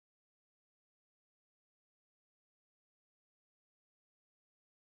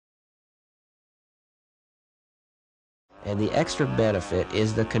And the extra benefit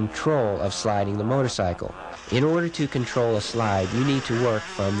is the control of sliding the motorcycle. In order to control a slide, you need to work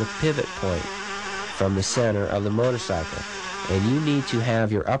from the pivot point, from the center of the motorcycle. And you need to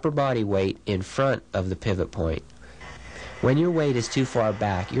have your upper body weight in front of the pivot point. When your weight is too far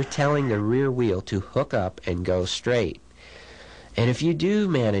back, you're telling the rear wheel to hook up and go straight. And if you do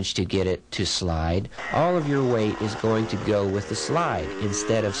manage to get it to slide, all of your weight is going to go with the slide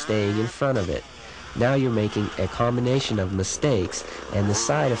instead of staying in front of it. Now you're making a combination of mistakes, and the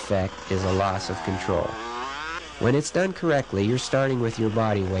side effect is a loss of control. When it's done correctly, you're starting with your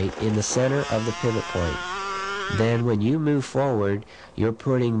body weight in the center of the pivot point. Then when you move forward, you're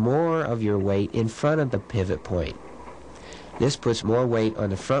putting more of your weight in front of the pivot point. This puts more weight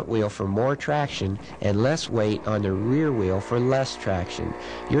on the front wheel for more traction and less weight on the rear wheel for less traction.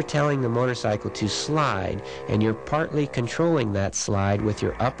 You're telling the motorcycle to slide, and you're partly controlling that slide with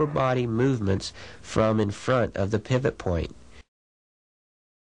your upper body movements from in front of the pivot point.